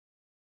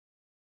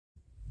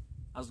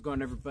How's it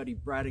going, everybody?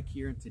 Braddock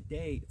here, and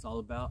today it's all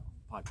about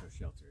poncho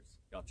shelters.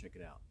 Y'all check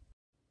it out.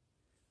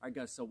 Alright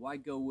guys, so why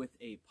go with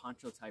a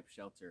poncho type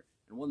shelter?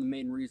 And one of the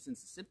main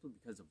reasons is simply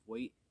because of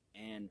weight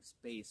and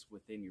space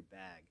within your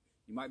bag.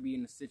 You might be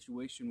in a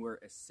situation where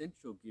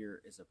essential gear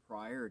is a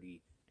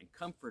priority and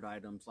comfort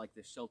items like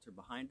the shelter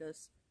behind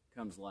us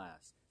comes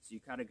last. So you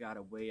kind of got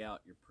to weigh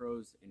out your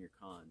pros and your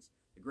cons.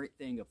 The great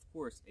thing, of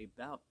course,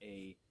 about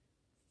a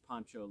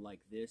poncho like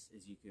this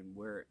is you can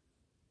wear it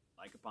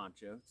like a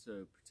poncho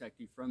to protect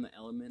you from the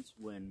elements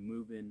when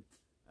moving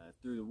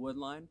through the wood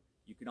line.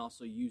 You can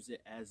also use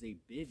it as a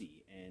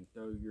bivvy and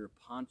throw your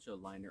poncho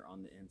liner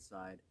on the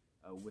inside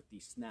with the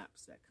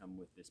snaps that come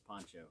with this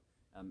poncho.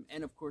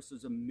 And of course,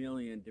 there's a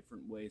million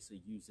different ways to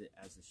use it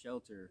as a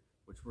shelter,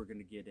 which we're going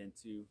to get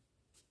into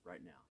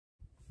right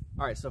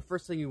now. All right, so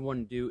first thing you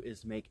want to do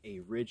is make a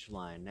ridge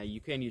line. Now you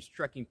can use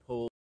trekking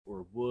pole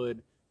or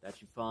wood that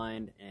you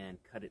find and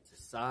cut it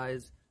to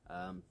size,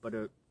 but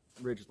a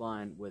ridge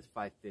line with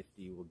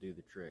 550 will do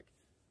the trick.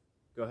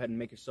 Go ahead and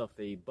make yourself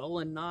a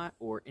bowline knot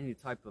or any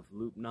type of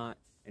loop knot,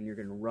 and you're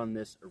going to run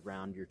this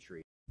around your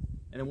tree.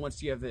 And then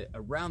once you have it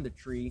around the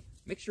tree,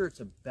 make sure it's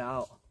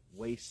about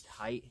waist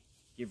height,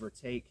 give or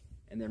take,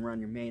 and then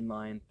run your main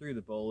line through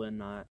the bowline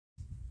knot,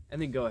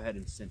 and then go ahead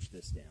and cinch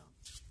this down.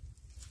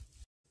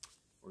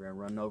 We're going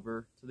to run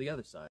over to the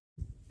other side.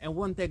 And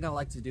one thing I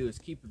like to do is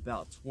keep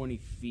about 20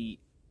 feet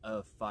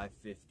of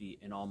 550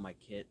 in all my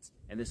kits,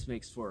 and this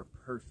makes for a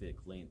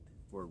perfect length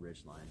for a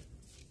ridge line.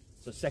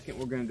 So second,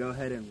 we're going to go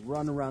ahead and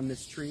run around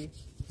this tree,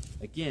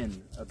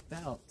 again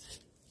about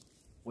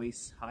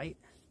waist height.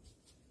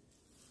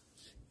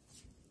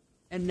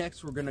 And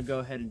next we're going to go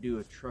ahead and do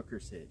a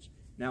trucker's hitch.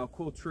 Now a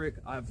cool trick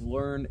I've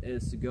learned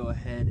is to go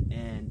ahead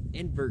and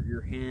invert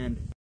your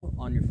hand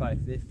on your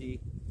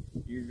 550.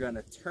 You're going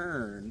to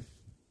turn,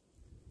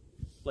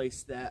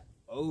 place that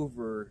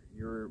over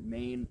your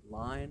main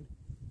line,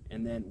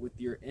 and then with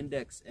your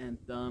index and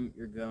thumb,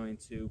 you're going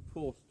to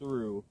pull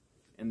through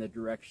in the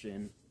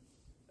direction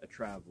of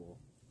travel.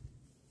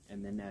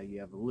 And then now you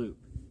have a loop.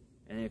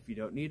 And if you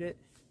don't need it,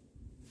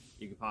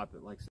 you can pop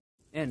it like so.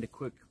 And a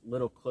quick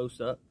little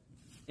close-up,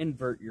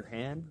 invert your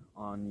hand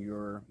on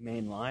your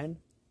main line.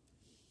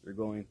 You're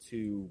going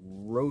to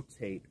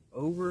rotate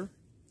over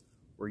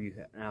where you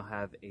now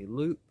have a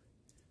loop.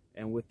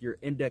 And with your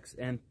index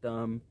and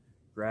thumb,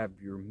 grab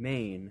your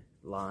main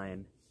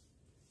line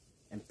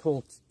and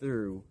pull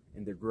through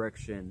in the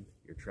direction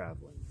you're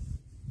traveling.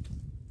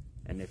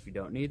 And if you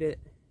don't need it,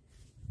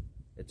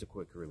 it's a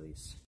quick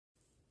release.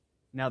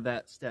 Now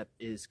that step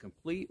is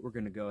complete, we're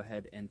going to go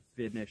ahead and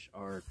finish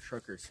our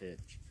trucker's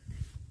hitch.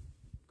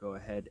 Go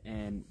ahead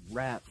and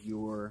wrap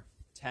your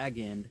tag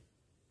end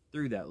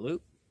through that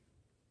loop.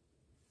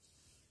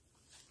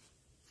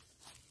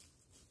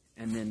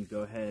 And then go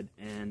ahead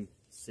and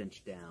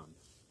cinch down.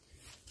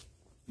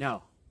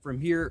 Now, from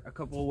here, a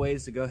couple of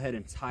ways to go ahead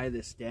and tie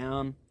this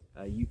down.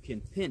 You can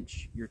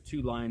pinch your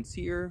two lines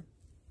here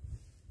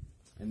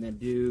and then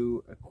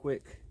do a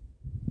quick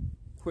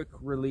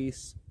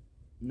release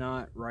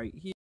knot right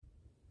here.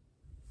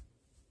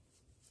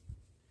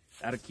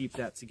 That'll keep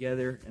that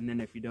together, and then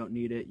if you don't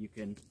need it, you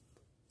can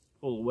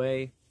pull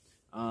away.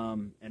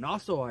 And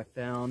also I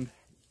found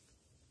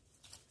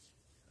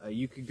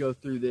you could go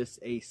through this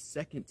a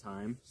second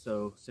time,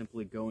 so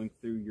simply going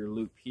through your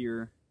loop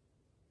here.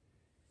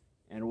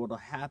 And what'll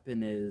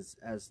happen is,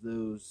 as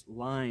those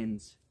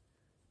lines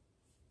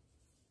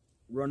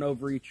run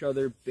over each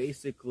other,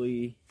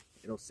 basically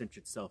it'll cinch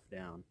itself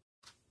down.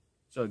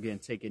 So again,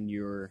 taking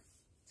your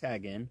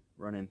tag in,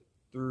 running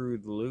through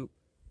the loop,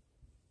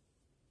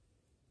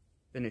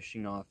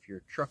 finishing off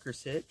your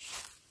trucker's hitch.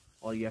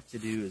 All you have to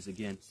do is,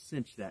 again,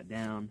 cinch that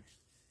down.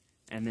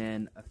 And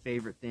then a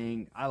favorite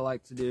thing I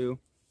like to do,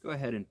 go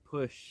ahead and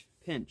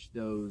pinch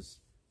those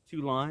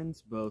two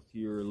lines, both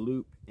your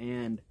loop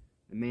and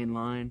the main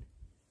line.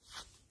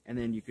 And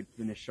then you could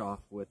finish off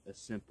with a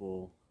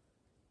simple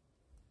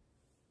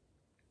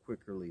quick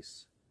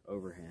release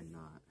overhand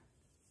knot.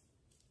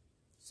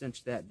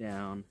 Cinch that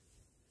down,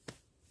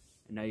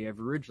 and now you have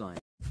a ridge line.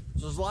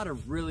 So there's a lot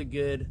of really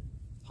good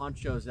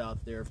ponchos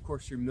out there. Of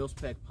course, your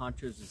mil-spec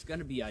ponchos is going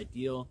to be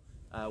ideal,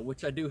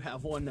 which I do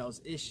have one that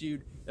was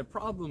issued. The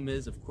problem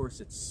is, of course,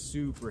 it's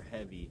super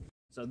heavy.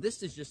 So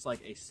this is just like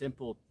a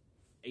simple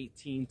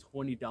 $18,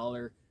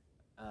 $20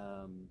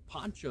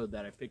 poncho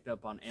that I picked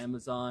up on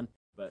Amazon.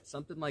 But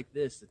something like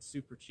this that's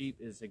super cheap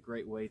is a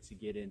great way to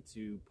get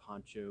into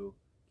poncho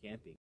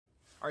camping.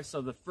 All right,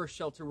 so the first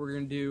shelter we're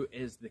going to do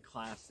is the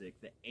classic,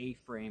 the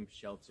A-frame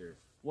shelter.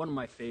 One of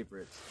my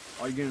favorites.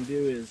 All you're going to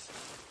do is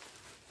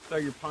throw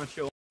your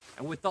poncho on.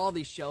 And with all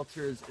these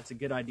shelters, it's a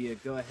good idea.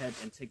 Go ahead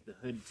and take the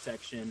hood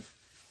section,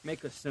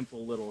 make a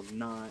simple little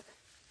knot.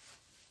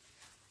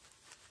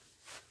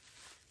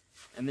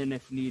 And then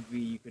if need be,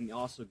 you can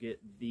also get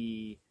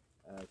the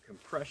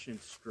compression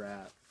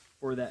strap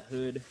for that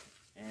hood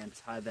and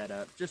tie that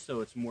up just so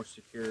it's more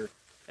secure,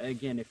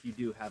 again, if you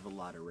do have a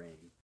lot of rain.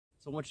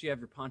 So once you have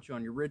your poncho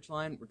on your ridge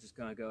line, we're just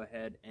going to go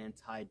ahead and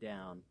tie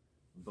down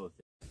both.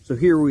 So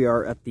here we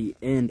are at the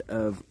end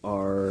of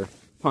our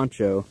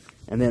Poncho.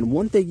 And then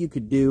one thing you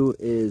could do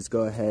is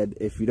go ahead,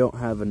 if you don't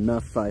have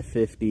enough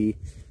 550,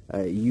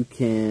 you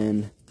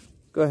can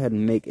go ahead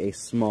and make a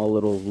small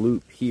little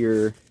loop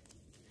here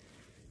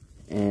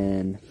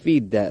and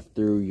feed that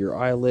through your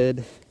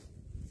eyelid.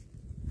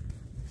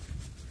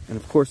 And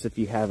of course, if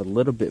you have a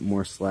little bit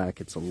more slack,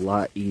 it's a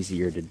lot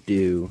easier to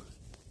do.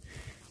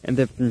 And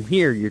then from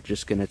here, you're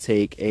just going to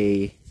take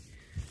a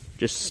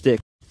stick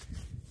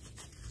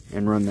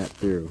and run that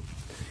through.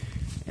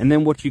 And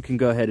then what you can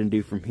go ahead and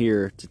do from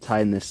here to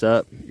tighten this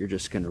up, you're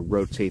just going to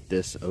rotate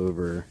this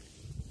over,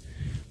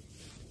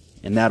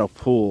 and that'll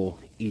pull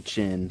each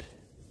end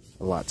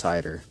a lot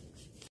tighter.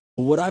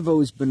 What I've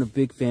always been a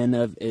big fan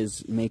of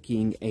is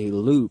making a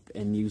loop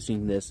and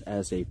using this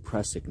as a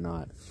pressing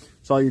knot.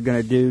 So all you're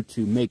going to do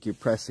to make your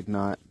pressing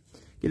knot,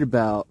 get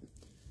about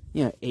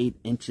 8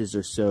 inches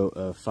or so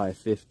of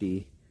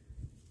 550,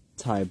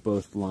 tie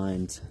both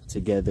lines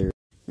together.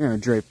 You're going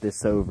to drape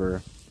this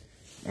over,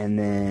 and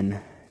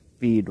then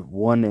feed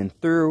one end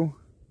through,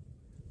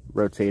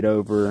 rotate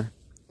over,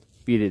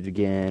 feed it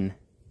again,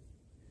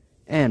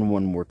 and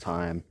one more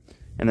time.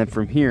 And then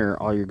from here,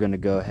 all you're going to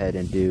go ahead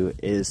and do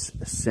is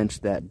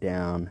cinch that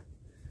down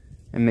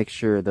and make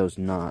sure those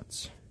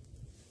knots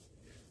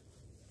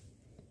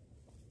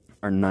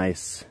are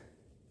nice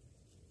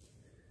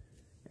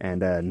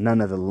and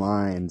none of the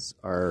lines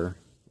are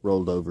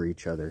rolled over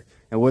each other.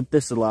 And what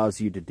this allows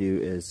you to do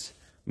is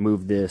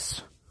move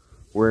this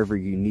wherever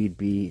you need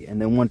be,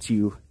 and then once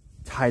you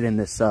tighten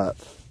this up,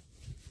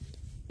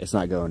 it's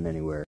not going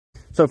anywhere.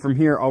 So from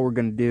here, all we're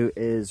going to do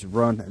is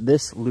run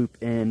this loop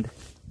end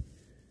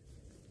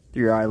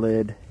through your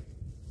eyelid,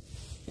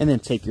 and then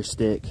take your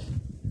stick,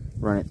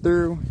 run it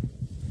through,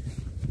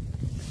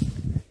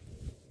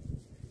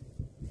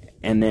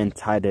 and then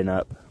tighten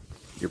up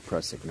your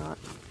pressing knot.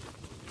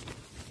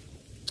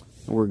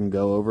 And we're going to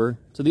go over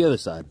to the other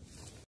side,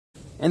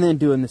 and then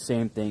doing the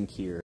same thing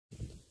here.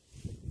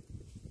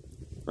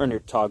 Run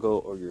your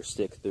toggle or your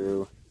stick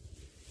through,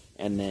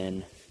 and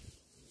then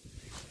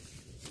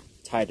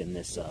tighten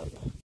this up.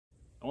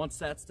 And once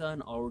that's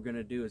done, all we're going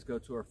to do is go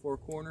to our 4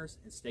 corners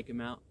and stake them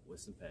out with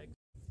some pegs.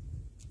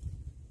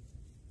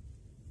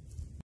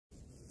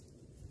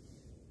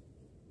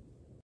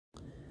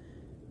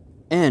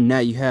 And now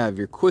you have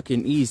your quick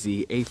and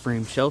easy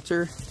A-frame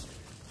shelter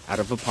out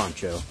of a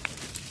poncho.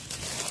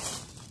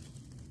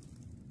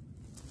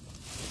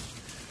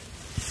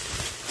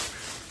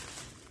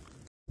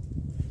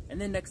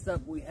 And then next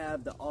up, we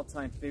have the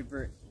all-time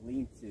favorite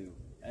lean-to.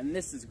 And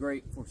this is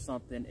great for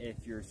something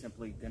if you're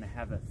simply going to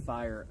have a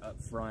fire up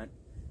front,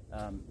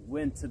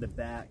 wind to the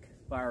back,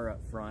 fire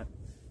up front.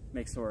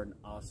 Makes for an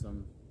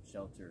awesome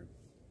shelter.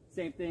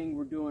 Same thing,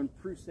 we're doing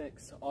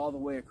prusicks all the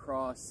way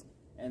across,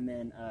 and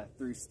then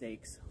 3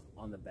 stakes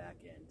on the back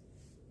end.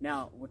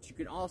 Now, what you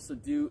can also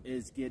do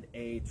is get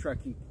a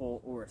trekking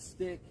pole or a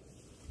stick,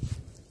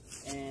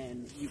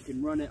 and you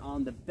can run it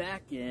on the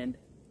back end,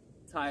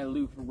 tie a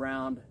loop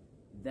around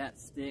that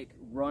stick,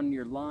 run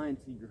your line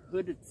to your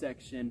hooded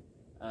section,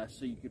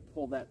 so you could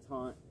pull that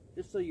taunt,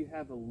 just so you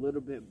have a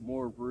little bit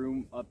more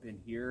room up in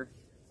here.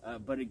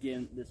 But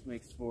again, this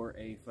makes for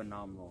a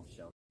phenomenal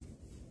shelter.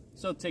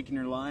 So taking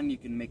your line, you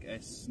can make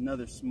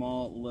another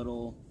small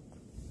little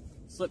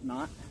slip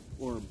knot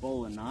or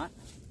bowline knot,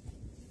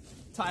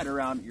 tie it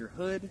around your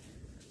hood,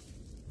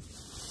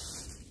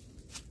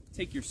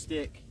 take your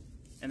stick,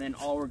 and then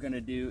all we're going to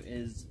do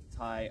is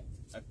tie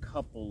a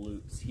couple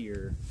loops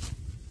here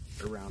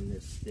around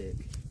this stick,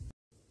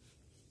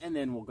 and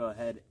then we'll go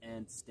ahead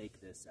and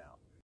stake this out.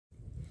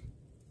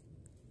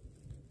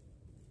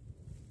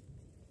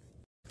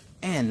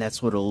 And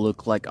that's what it'll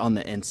look like on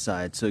the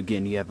inside. So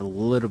again, you have a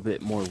little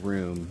bit more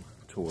room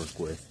to work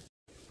with.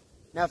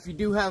 Now, if you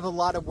do have a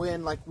lot of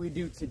wind like we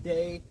do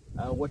today,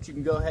 what you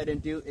can go ahead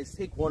and do is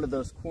take one of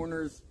those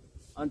corners,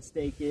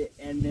 unstake it,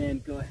 and then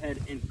go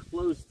ahead and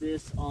close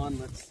this on,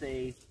 let's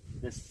say,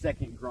 the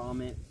second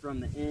grommet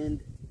from the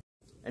end.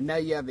 And now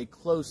you have a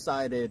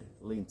close-sided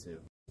lean-to.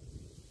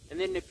 And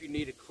then if you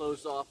need to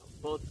close off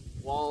both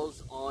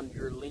walls on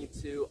your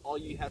lean-to, all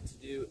you have to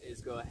do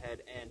is go ahead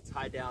and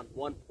tie down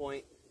one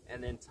point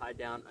and then tie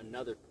down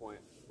another point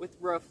with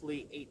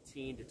roughly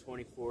 18 to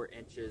 24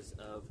 inches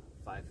of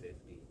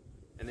 550.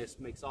 And this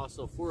makes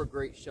also for a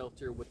great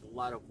shelter with a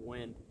lot of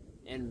wind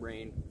and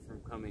rain from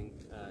coming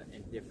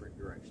in different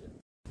directions.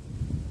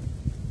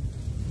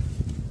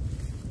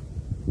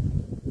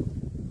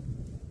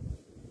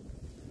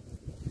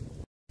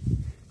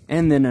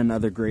 And then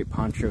another great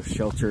poncho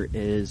shelter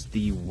is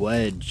the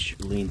wedge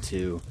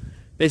lean-to.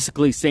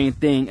 Basically same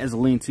thing as a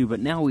lean-to, but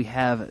now we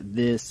have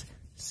this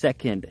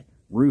second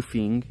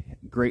roofing.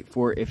 Great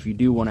for if you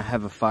do want to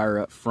have a fire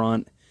up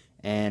front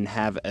and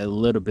have a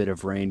little bit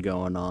of rain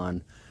going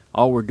on.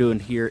 All we're doing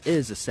here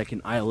is a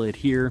second eyelid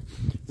here,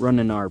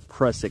 running our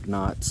prusik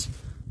knots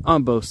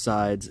on both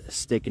sides,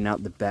 sticking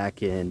out the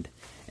back end,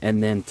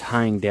 and then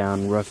tying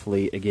down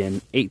roughly,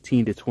 again,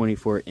 18 to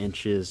 24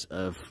 inches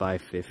of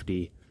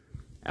 550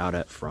 out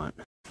at front.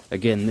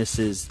 Again, this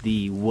is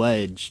the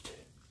wedged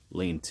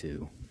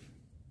lean-to.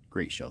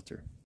 Great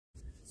shelter.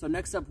 So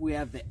next up we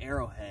have the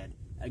Arrowhead.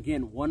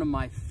 Again, one of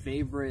my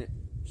favorite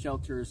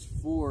shelters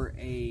for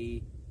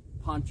a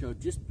poncho,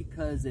 just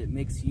because it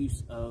makes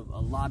use of a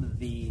lot of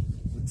the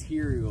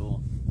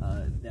material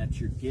that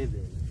you're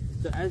given.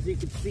 So as you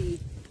can see,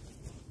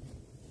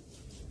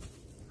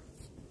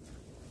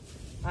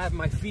 I have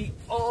my feet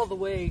all the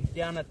way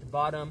down at the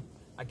bottom.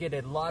 I get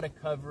a lot of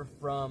cover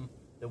from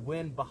the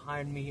wind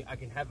behind me. I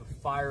can have a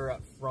fire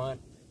up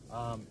front,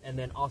 and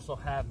then also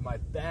have my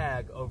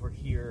bag over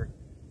here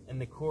in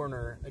the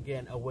corner,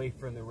 again, away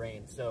from the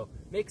rain. So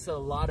makes a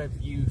lot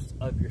of use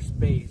of your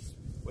space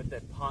with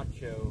a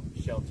poncho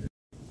shelter.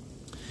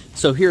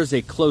 So here's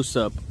a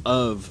close-up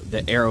of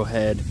the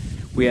Arrowhead.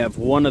 We have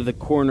one of the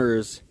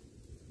corners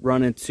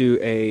run into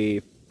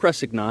a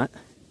pressing knot,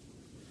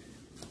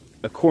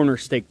 a corner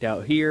staked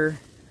out here,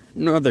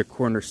 another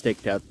corner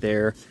staked out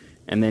there,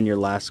 and then your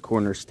last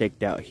corner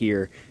staked out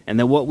here. And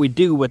then what we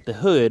do with the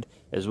hood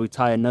is we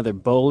tie another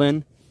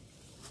bowline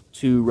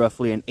to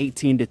roughly an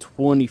 18 to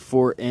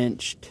 24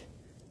 inch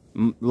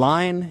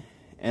line,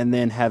 and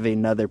then have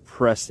another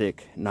pressing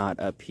knot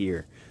up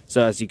here.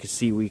 So as you can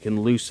see, we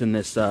can loosen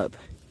this up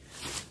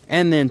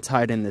and then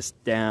tighten this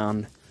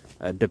down,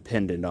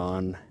 dependent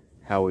on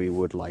how we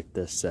would like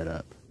this set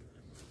up.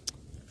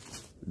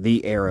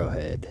 The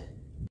Arrowhead.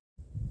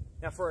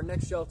 Now for our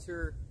next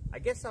shelter, I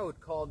guess I would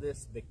call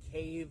this the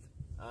Cave.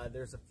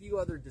 There's a few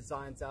other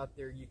designs out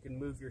there. You can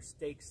move your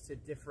stakes to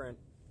different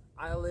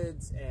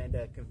eyelids and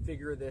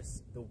configure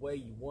this the way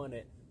you want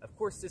it. Of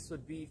course, this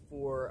would be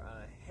for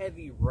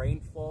heavy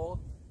rainfall,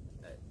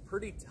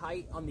 pretty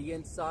tight on the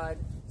inside,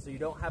 so you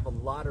don't have a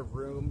lot of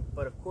room.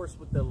 But of course,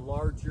 with the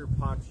larger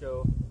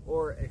poncho,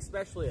 or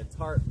especially a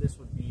tarp, this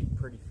would be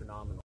pretty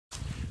phenomenal.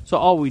 So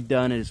all we've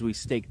done is we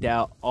staked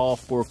out all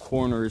four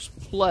corners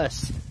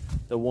plus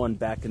the one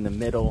back in the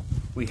middle.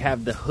 We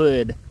have the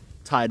hood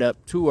tied up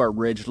to our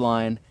ridge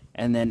line,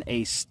 and then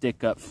a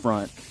stick up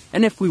front.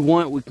 And if we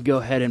want, we can go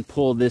ahead and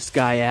pull this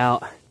guy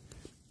out,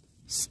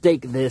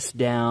 stake this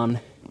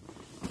down,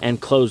 and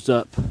close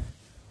up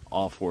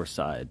all four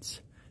sides.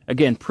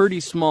 Again, pretty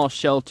small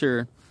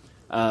shelter,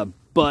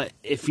 but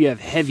if you have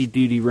heavy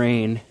duty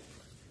rain,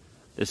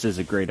 this is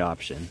a great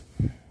option.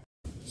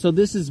 So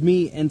this is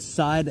me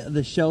inside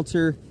the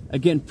shelter.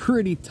 Again,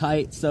 pretty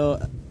tight,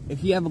 so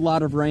if you have a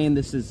lot of rain,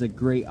 this is a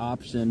great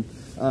option.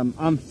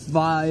 I'm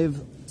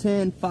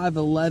 5'10",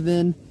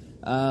 5'11".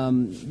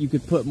 You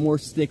could put more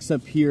sticks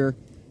up here,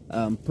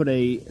 put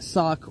a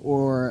sock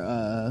or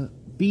a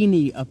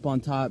beanie up on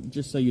top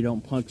just so you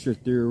don't puncture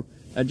through,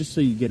 just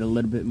so you get a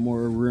little bit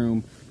more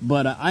room.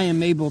 But I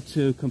am able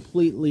to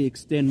completely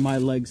extend my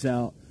legs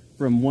out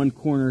from one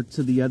corner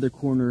to the other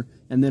corner,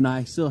 and then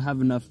I still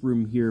have enough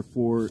room here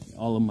for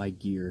all of my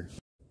gear.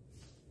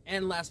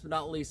 And last but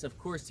not least, of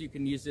course, you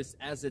can use this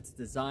as it's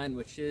designed,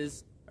 which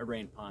is a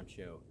rain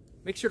poncho.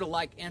 Make sure to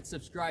like and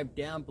subscribe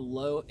down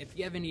below. If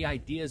you have any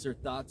ideas or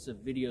thoughts of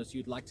videos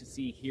you'd like to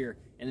see here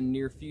in the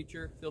near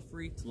future, feel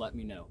free to let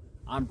me know.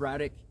 I'm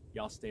Braddock.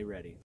 Y'all stay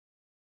ready.